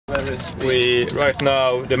Right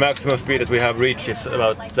now the maximum speed that we have reached is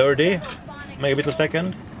about 30 megabits per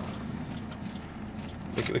second.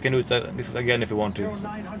 We can do this again if we want to.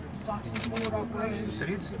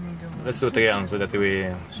 Let's do it again so that we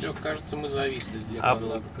up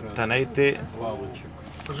 1080.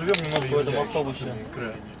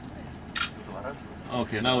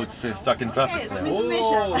 Okay, now it's stuck in traffic.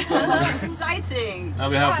 Exciting! Now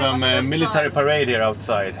we have some military parade here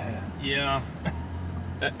outside. Yeah.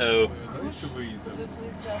 Uh-oh.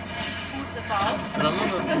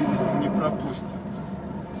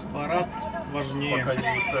 Парад важнее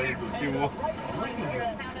всего.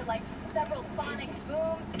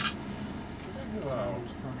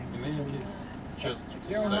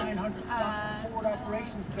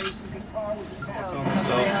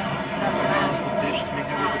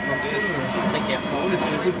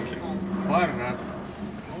 Парад.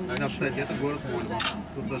 Кстати, это город Вольво.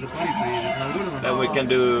 Тут даже полиция едет на Вольво. And we can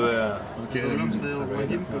do.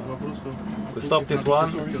 We stop this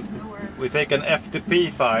one. We take an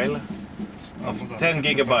FTP file of 10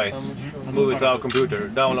 gigabytes, move it to our computer,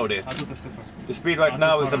 download it. The speed right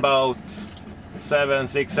now is about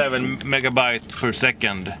 767 megabytes per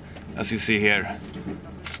second, as you see here.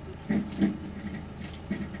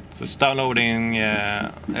 So it's downloading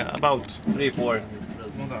about 3, 4,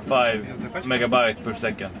 5 megabytes per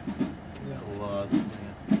second.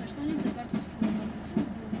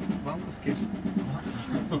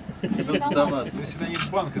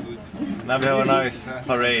 Now we have a nice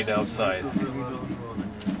parade outside.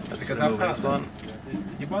 Let's remove this one.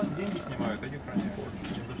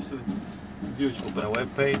 Open a web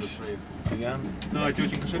page again.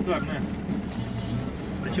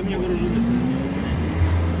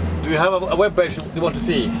 Do you have a web page you want to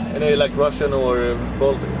see? Any like Russian or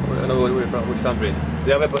Baltic? I know where you're from, which country? Do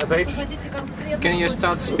you have a web page? Can you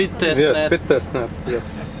start speed test? Yes, speed test net. Yes.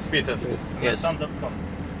 Speed test. Yes. Yes. So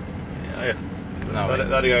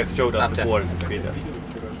the other guys showed us before the speed test.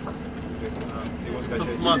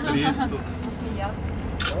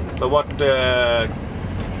 So what?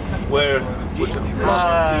 Where? Which?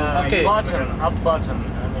 Okay. Button, up button,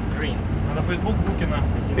 and then green. And the Facebook book in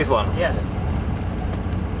This one. Yes.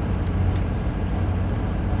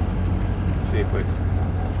 Let's see if it's.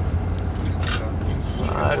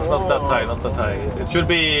 It's not that high, not that high. It should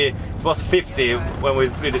be. It was 50 when we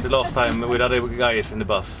did it the last time with other guys in the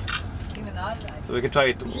bus. So we can try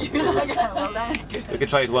it. Well, that's good. We can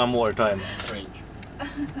try it one more time.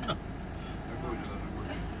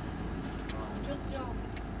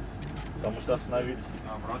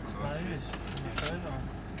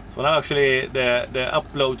 So now actually the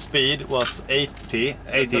upload speed was 18.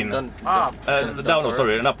 Download,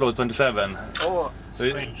 sorry, and upload 27. Oh, so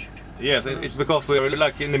yes, it's because we're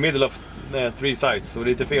like in the middle of 3 sites, so the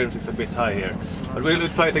interference is a bit high here. But we'll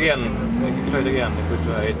try it again. We can try it again if we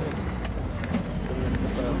try it.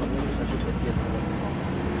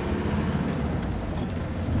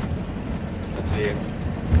 Let's see.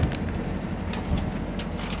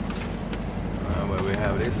 Where we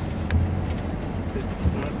have this.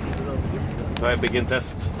 Try begin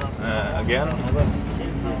test again.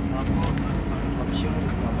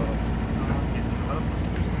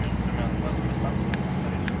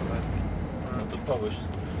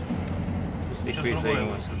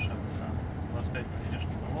 Decreasing.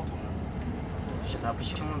 Сейчас, а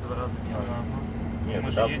почему 2 раза делаем? Нет,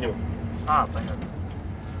 мы же едем. А, понятно.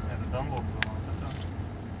 Это даунлоад.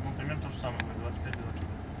 Ну, примерно то же самое, 25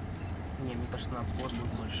 Не, мне кажется, на вход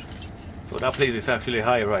будет больше. So the uplink is actually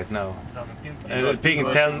high right now. Да, Ping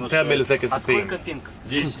 10 milliseconds а ping. сколько пинг?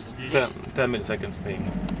 10 milliseconds ping.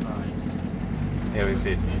 Here we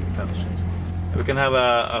see it. 10. We can have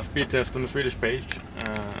a speed test on the Swedish page.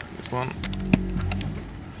 This one.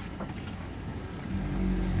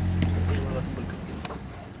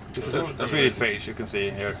 This is a Swedish page, you can see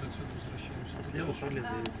here.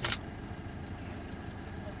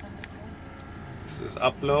 This is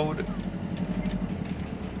upload.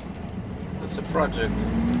 It's a project.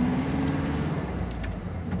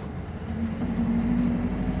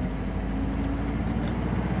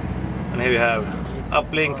 And here we have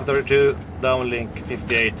uplink 32, downlink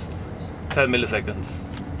 58, 10 milliseconds.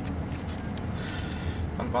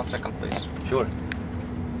 1 second, please. Sure.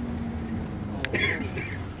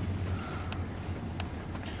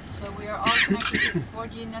 So we are all connected to the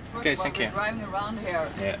 4G network while we're driving around here.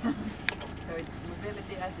 Yeah. So it's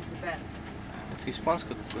mobility as it depends. Это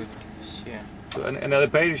испанское какое-то. So another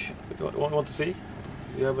page you want to see?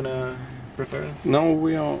 Do you have a preference? Now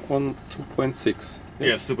we are on 2.6.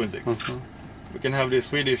 Yes, 2.6. We can have the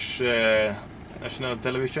Swedish national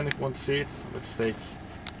television if you want to see it. Let's take.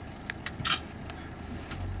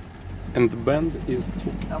 And the band is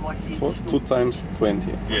 2 times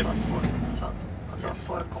 20. Yes.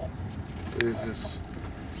 This is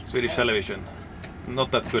Swedish television.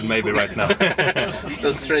 Not that good maybe right now. It's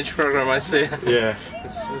a strange program, I see. Yeah.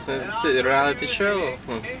 It's a reality show.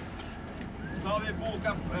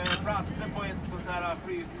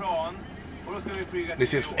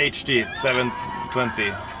 This is HD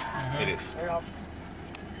 720. It is.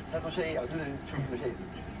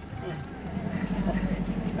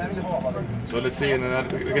 So let's see, and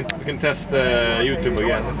we can test YouTube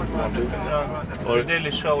again if we want to. Or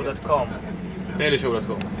dailyshow.com.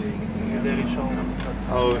 Dailyshow.com.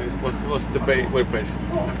 Dailyshow.com. What's the web page?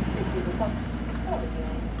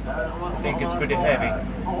 I think it's pretty heavy.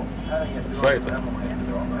 Try it.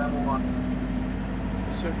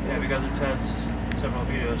 Yeah, because it has several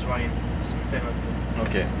videos running simultaneously.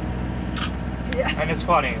 Okay. Yeah. And it's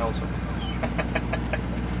funny also.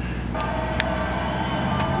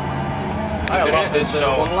 I love this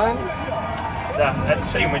show. Online? Да, этот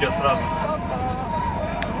стрим идет сразу.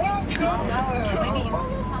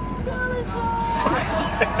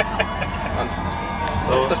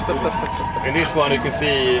 So, in this one you can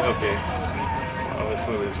see, okay. Oh, let's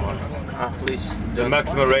move this one. Please. The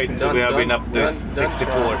maximum rate we have been up to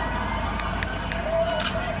 64.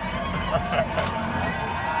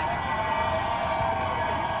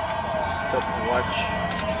 Stop watch.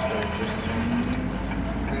 So interesting.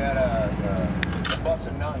 We had a bus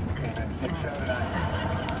of nuns came in to say show tonight.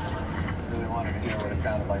 Really wanted to hear what it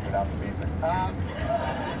sounded like without the beeping.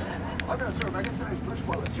 I'm going to serve. I guess today's push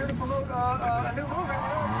for. Let's here to promote a new movie.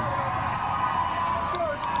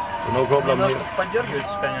 So no problem. Немножко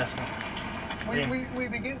поддергивается, конечно. We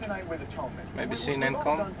begin tonight with atonement. Maybe seen We've all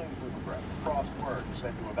income. done things with crossed words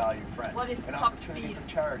said to a valued friend. What is the An top opportunity speed? for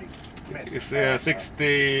charity. It's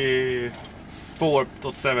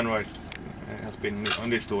 64.7 right. Has been on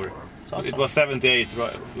this tour. It was 78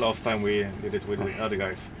 last time we did it with the other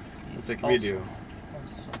guys. Let's take a video.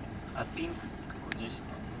 А пинг какой здесь?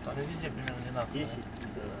 Там везде примерно одинаково. 10,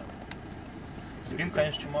 да. Пинг,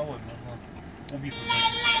 конечно, чумовой, можно убить. С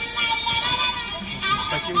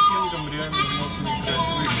таким пингом реально можно играть в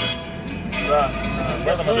игры. Да, в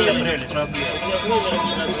этом вообще прелесть.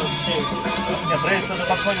 Нет, прелесть это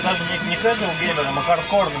подходит даже не casual геймерам, а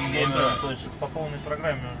хардкорным геймерам, то есть по полной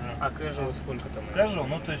программе уже. А casual сколько там? Casual,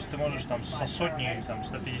 ну то есть ты можешь там со сотни, там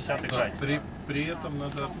 150 играть. При этом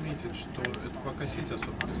надо отметить, что это по кассете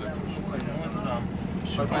особо не загружено. Ну это да.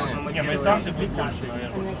 Не, ну и станции будет больше, And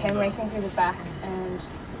наверное. they came racing through the back, and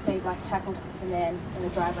they like tackled the man in the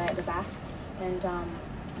driveway at the back, and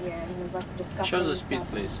yeah, and there was like a discussion. Show the speed,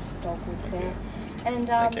 please. Dog was there, and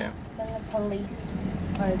Thank you. then the police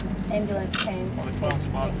or the ambulance came. Well, it runs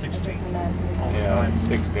about 60. Yeah,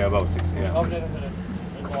 60, about 60. Yeah. We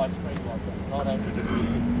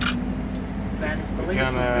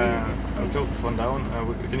can close this one down.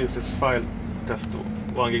 We can use this file, test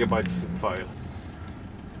 1 GB file.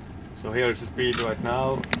 So here is the speed right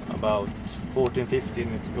now, about 14,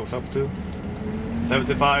 15 it goes up to.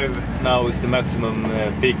 75 now is the maximum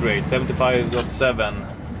peak rate, 75.7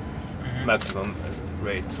 maximum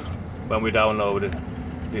rate when we download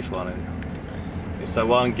this one. It's a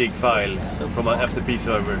 1 gig file from an FTP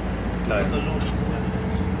server client.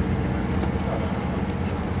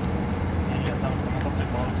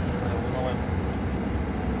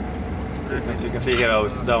 So you can see here how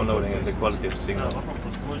it's downloading and the quality of the signal.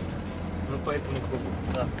 Ну по этому кругу,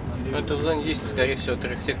 да. Ну это в зоне есть, скорее всего,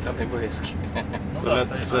 трехсекторные вывески. So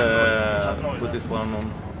let's put this one on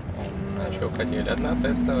А что хотели? Одна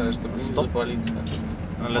тестовая, чтобы не запалиться.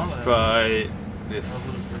 and let's try this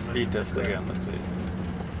speed test again. Let's see.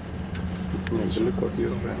 Недалеко от ее.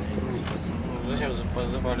 Зачем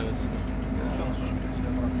запаливаться?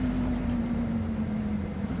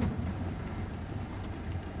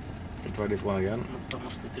 Try this one again. Потому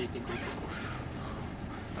что третий круг.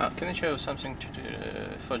 Can I show something to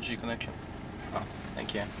the 4G connection? Oh,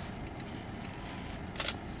 thank you.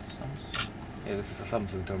 Yeah, this is a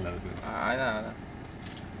Samsung terminal. I know.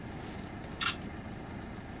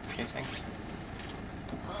 Okay, thanks.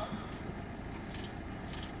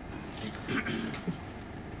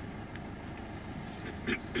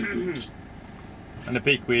 And the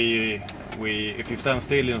peak we if you stand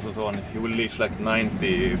still and so on, you will reach like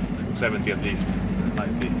 90, 70 at least,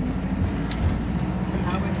 90. And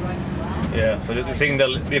now we're driving around. Yeah, so the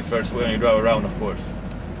signal differs when you drive around, of course.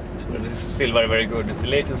 But this is still very, very good. The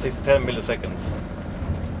latency is 10 milliseconds.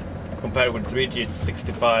 Compared with 3G, it's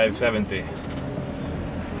 65, 70.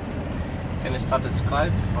 Can I start at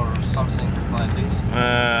Skype or something like this?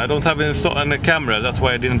 I don't have any camera, that's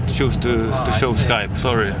why I didn't choose to I show see. Skype,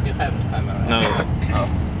 sorry. You have a camera? No. Oh,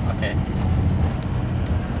 okay.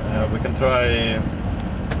 we can try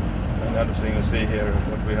another thing to see here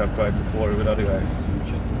what we have tried before with other guys.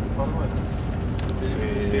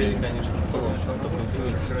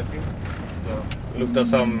 We looked at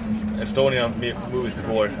some Estonian movies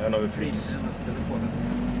before, I know it fits.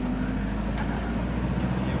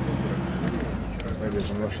 Maybe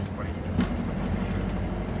some Russian.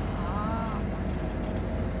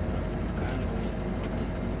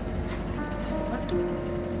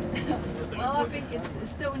 Well, I think it's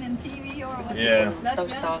Estonian TV or what? Yeah.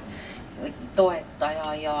 Tausta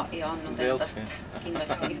toetaja ja andnud endast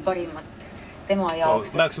kindlasti parimat. Tema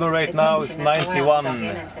jaoks, so maximum rate now is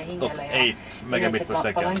 91.8 megabit per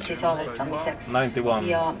second. Balanssi saavutamiseks. 91.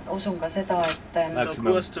 Ja usun ka seda, et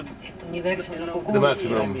universum nagu kuulis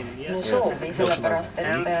mu soovi, sellepärast et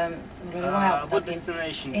mul oli vaja kuidagi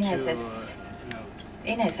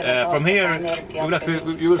from here,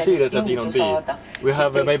 you will see that at Inos B. We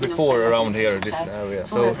have maybe 4 around here, this area.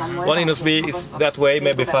 So one Inos B is that way,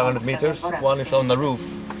 maybe 500 meters. One is on the roof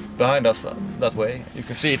behind us that way. You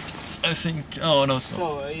can see it, I think. Oh no, it's not.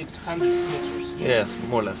 So 800 meters. Yes,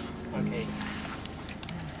 more or less. Okay.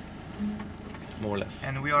 More or less.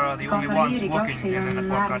 And we are the only ones working in the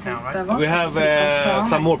network right now, right? We have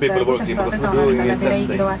some more people working because we're doing a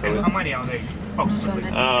testing. So How many are they?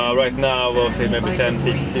 right now, I'll say maybe 10,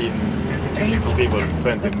 15 people,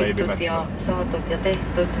 20 maybe maximum. saadud ja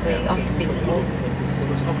tehtud või aastapikku.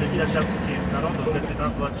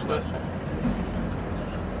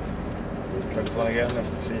 Try this one again, let's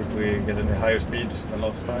see if we get any higher speeds than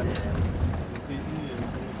last time.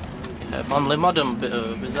 Have only modem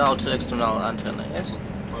without external antenna, yes?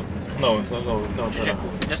 No, it's not, no.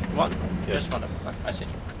 Just one? Yes. Just modem, I see.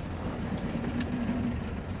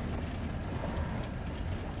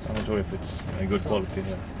 I'm not sure if it's a good quality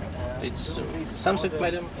here. It's Samsung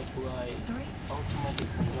modem. Sorry?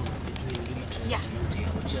 Yeah.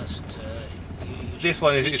 This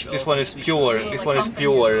one is pure. This one is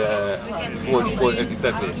pure. For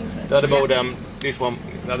exactly. The other modem. This one.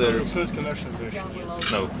 Another. It's not commercial version.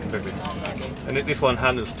 No, exactly. And this one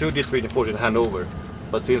handles 2G, 3G, 4G handover.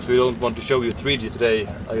 But since we don't want to show you 3G today,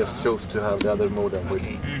 I just chose to have the other modem with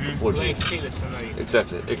 4G.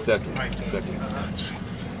 Exactly.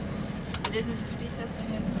 This is a speed testing.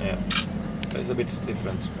 Yeah, it's a bit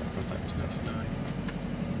different.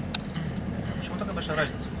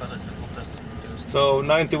 So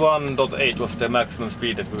 91.8 was the maximum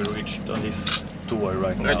speed that we reached on this tour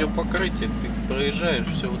right now. Радиопокрытие, ты проезжаешь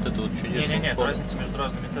все вот это вот чудесное. Нет, разница между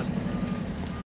разными тестами.